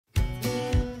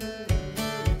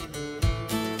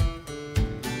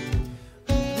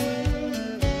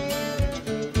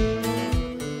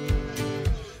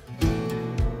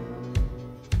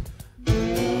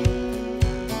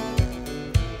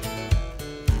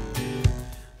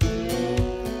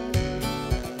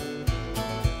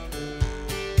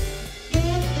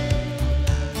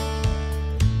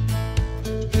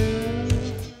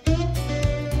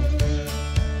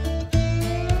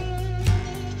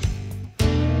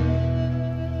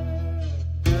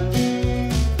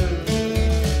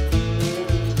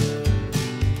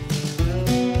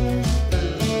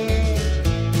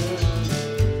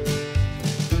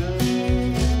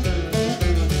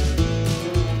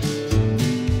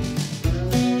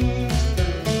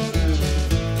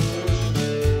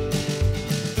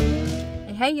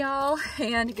Hey y'all,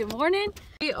 and good morning.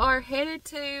 We are headed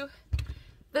to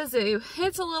the zoo.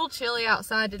 It's a little chilly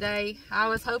outside today. I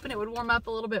was hoping it would warm up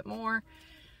a little bit more,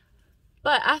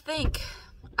 but I think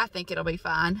it'll be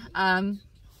fine. I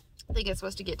think it's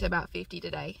supposed to get to about 50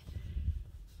 today,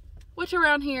 which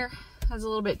around here is a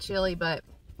little bit chilly, but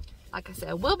like I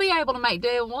said, we'll be able to make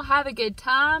do and we'll have a good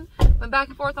time. Went back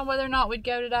and forth on whether or not we'd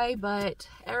go today, but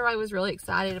everybody was really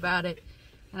excited about it,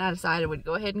 and I decided we'd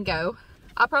go ahead and go.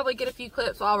 I'll probably get a few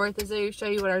clips while we're at the zoo, show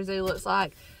you what our zoo looks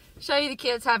like, show you the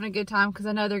kids having a good time, because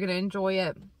I know they're going to enjoy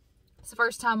it. It's the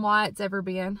first time Wyatt's ever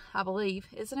been, I believe,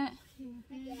 isn't it?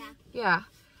 Yeah.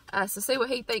 So see what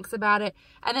he thinks about it.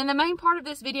 And then the main part of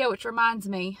this video, which reminds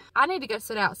me, I need to go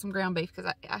sit out some ground beef,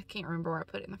 because I can't remember where I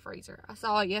put it in the freezer. I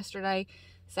saw it yesterday,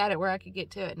 sat it where I could get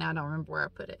to it, and I don't remember where I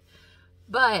put it.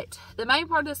 But the main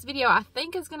part of this video, I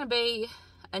think, is going to be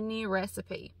a new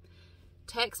recipe.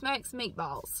 Tex-Mex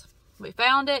Meatballs. We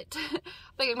found it. I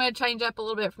think I'm going to change up a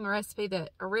little bit from the recipe that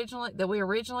we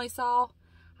originally saw.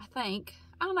 I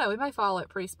don't know, we may follow it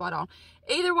pretty spot on.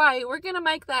 Either way, we're going to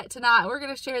make that tonight. We're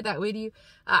going to share that with you.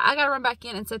 I got to run back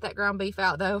in and set that ground beef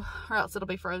out though, or else it'll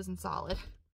be frozen solid.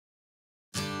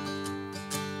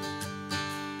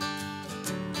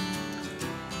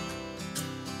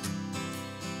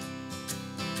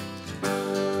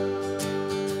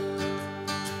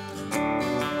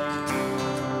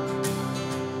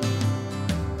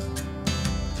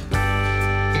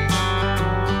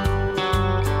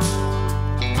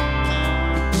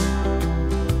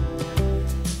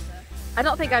 I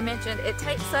don't think I mentioned, it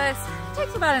takes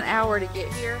about an hour to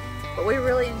get here, but we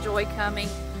really enjoy coming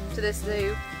to this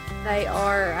zoo. They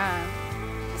are,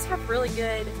 just have really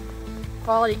good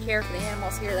quality care for the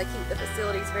animals here. They keep the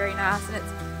facilities very nice, and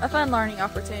it's a fun learning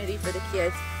opportunity for the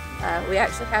kids. We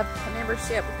actually have a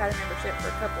membership. We've had a membership for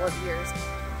a couple of years,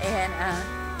 and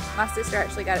my sister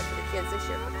actually got it for the kids this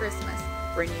year for Christmas,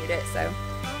 renewed it. So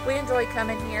we enjoy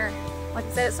coming here. Like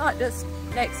I said, it's not just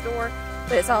next door,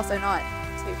 but it's also not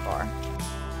too far.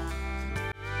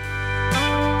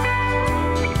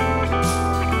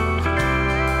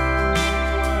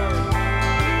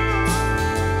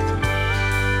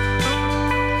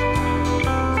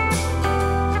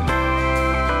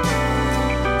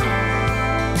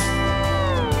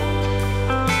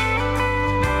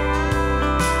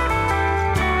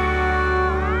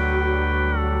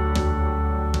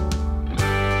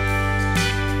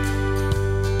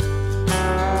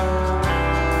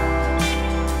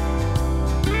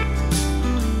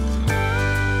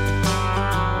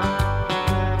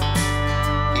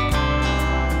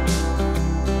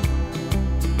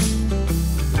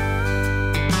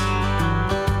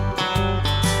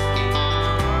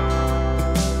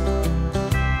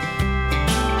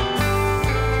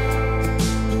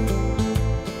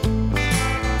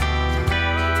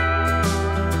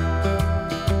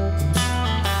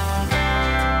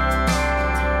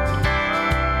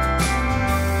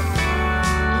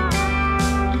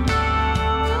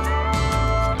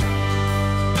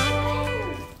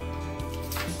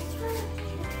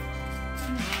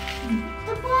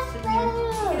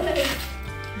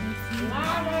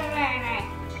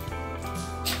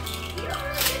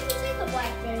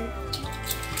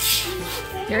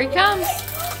 Here he comes.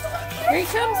 Here he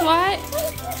comes, Wyatt.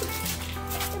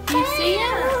 You see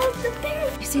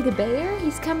him? You see the bear?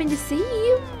 He's coming to see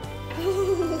you.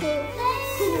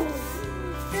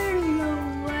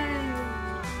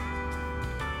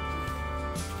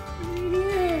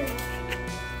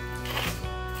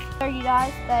 The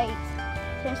United States,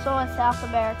 Central and South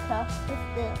America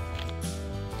is this.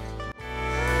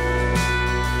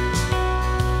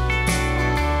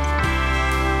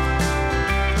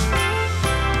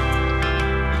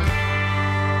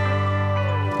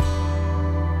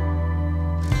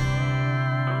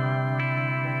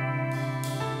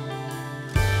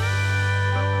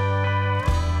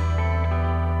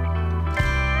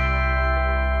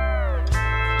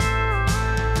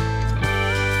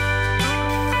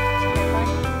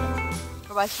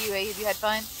 What about you, Have you had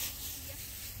fun?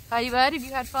 How you, bud? Have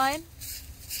you had fun?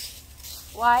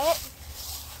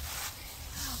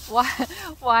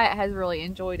 Wyatt has really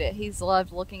enjoyed it. He's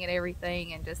loved looking at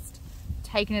everything and just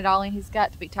taking it all in. He's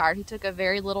got to be tired. He took a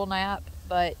very little nap,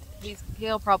 but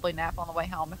he'll probably nap on the way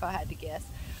home if I had to guess,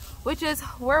 which is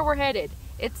where we're headed.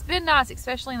 It's been nice,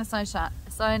 especially in the sunshine.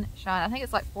 I think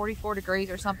it's like 44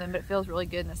 degrees or something, but it feels really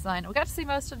good in the sun. We got to see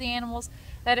most of the animals.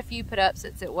 They had a few put up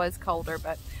since it was colder,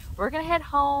 but we're gonna head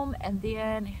home and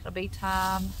then it'll be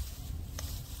time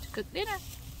to cook dinner.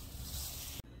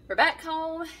 We're back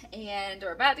home and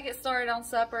we're about to get started on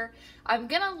supper. I'm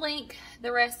gonna link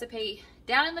the recipe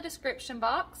down in the description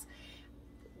box.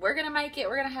 we're gonna make it.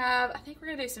 We're gonna have, I think we're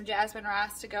gonna do some jasmine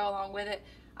rice to go along with it.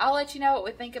 I'll let you know what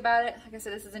we think about it. Like I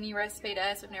said, this is a new recipe to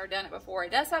us. We've never done it before.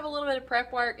 It does have a little bit of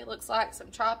prep work. It looks like some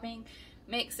chopping,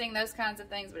 mixing, those kinds of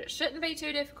things, but it shouldn't be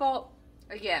too difficult.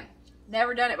 Again,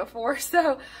 never done it before,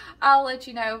 so I'll let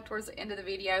you know towards the end of the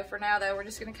video. For now though, we're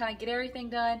just gonna kind of get everything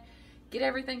done, get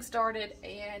everything started,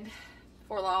 and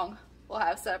before long, we'll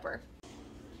have supper.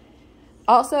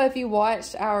 Also, if you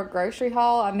watched our grocery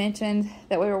haul, I mentioned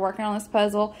that we were working on this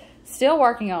puzzle. Still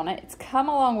working on it. It's come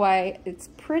a long way. It's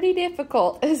pretty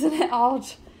difficult, isn't it,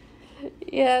 Alge?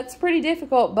 Yeah, it's pretty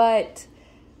difficult, but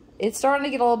it's starting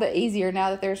to get a little bit easier now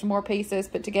that there's more pieces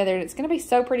put together. And it's going to be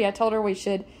so pretty. I told her we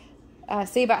should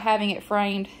see about having it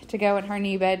framed to go in her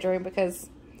new bedroom because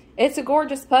it's a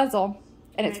gorgeous puzzle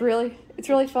and it's really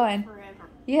fun. Forever.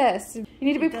 Yes, you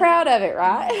need to be proud of it,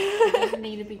 right? It doesn't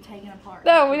need to be taken apart.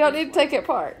 No, we don't need to take it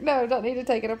apart. No, don't need to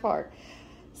take it apart.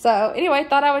 So anyway,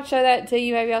 thought I would show that to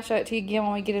you. Maybe I'll show it to you again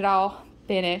when we get it all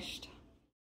finished.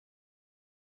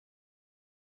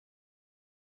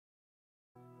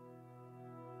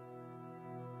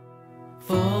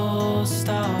 Full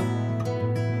stop.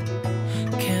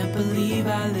 Can't believe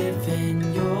I live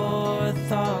in your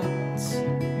thoughts.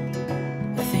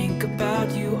 I think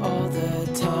about you all the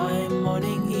time,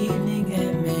 morning, evening,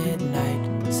 and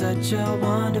midnight. Such a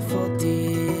wonderful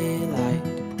delight.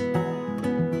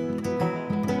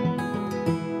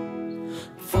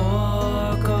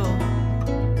 Forgo,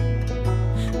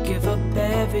 give up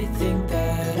everything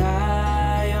that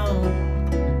I own.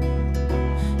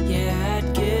 Yeah,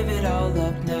 I'd give it all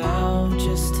up now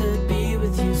just to be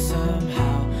with you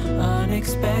somehow.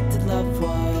 Unexpected love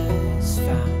was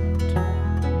found.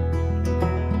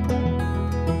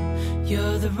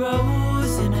 You're the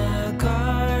rose in a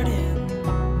garden,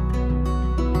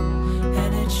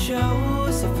 and it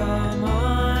shows if I'm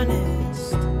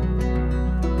honest.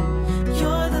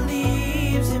 You're the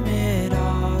leaves in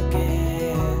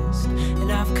mid-August,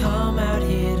 and I've come out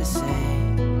here to say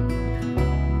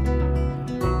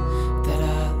that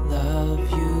I love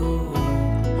you.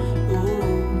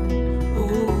 Ooh,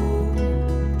 ooh,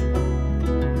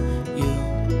 you,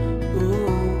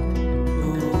 ooh,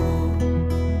 ooh.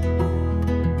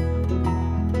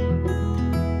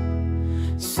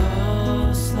 So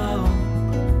slow,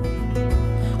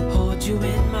 hold you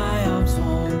in my arms,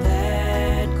 won't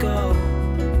let go.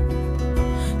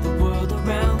 The world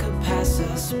around could pass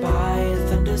us by, a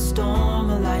thunderstorm,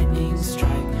 a lightning strike,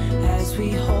 as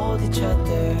we hold each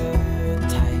other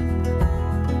tight.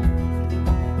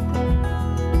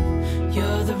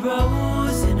 You're the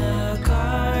rose in a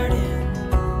garden,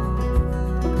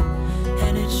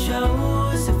 and it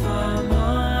shows if I'm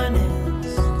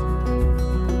honest.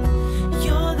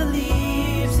 You're the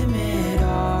leaves in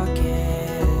mid-August,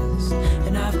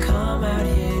 and I've come out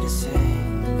here to say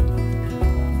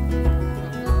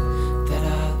that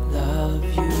I love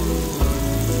you.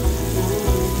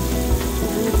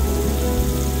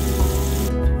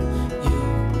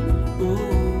 Ooh, ooh, you, ooh,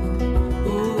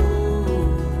 ooh,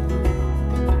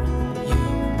 you,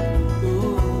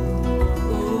 ooh,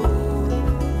 ooh,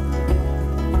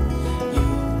 you,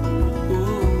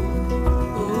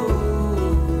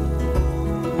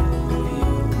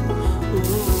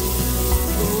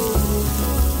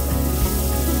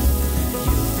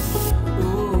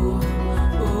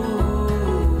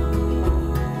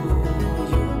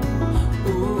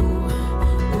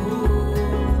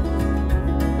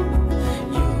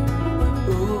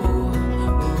 ooh,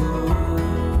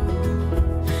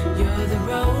 you're the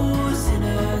rose in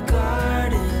a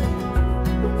garden,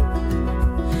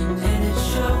 and it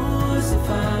shows if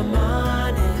I'm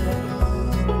honest.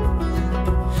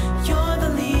 You're the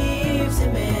leaves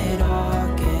in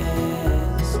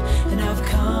mid-August, and I've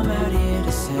come out here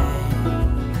to say,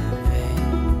 babe,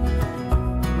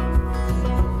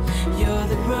 you're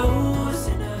the rose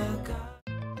in a garden.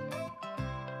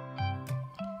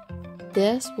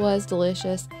 This was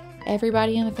delicious.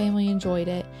 Everybody in the family enjoyed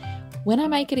it. When I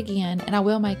make it again, and I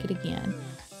will make it again,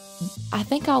 I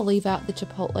think I'll leave out the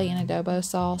chipotle and adobo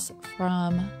sauce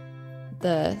from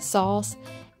the sauce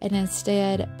and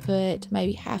instead put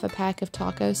maybe half a pack of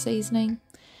taco seasoning.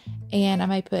 And I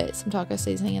may put some taco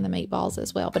seasoning in the meatballs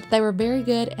as well. But they were very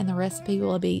good, and the recipe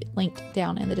will be linked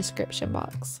down in the description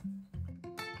box.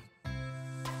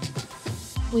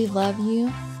 We love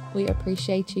you. We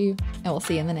appreciate you. And we'll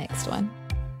see you in the next one.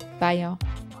 Bye, y'all.